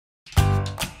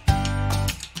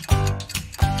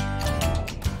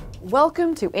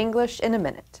Welcome to English in a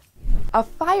Minute. A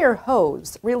fire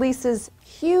hose releases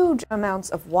huge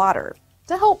amounts of water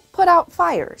to help put out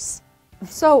fires.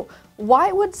 So,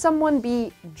 why would someone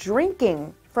be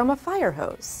drinking from a fire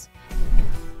hose?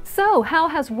 So, how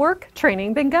has work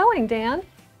training been going, Dan?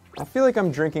 I feel like I'm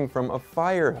drinking from a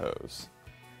fire hose.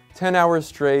 10 hours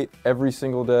straight every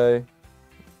single day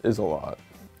is a lot.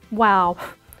 Wow,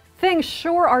 things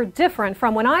sure are different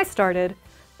from when I started.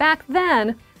 Back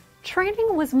then,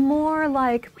 training was more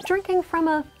like drinking from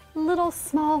a little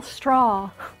small straw.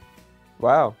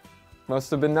 Wow,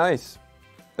 must have been nice.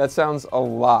 That sounds a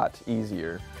lot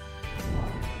easier.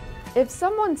 If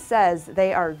someone says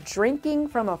they are drinking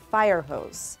from a fire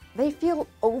hose, they feel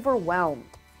overwhelmed.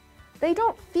 They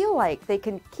don't feel like they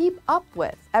can keep up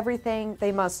with everything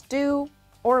they must do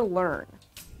or learn.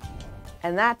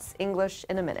 And that's English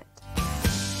in a Minute.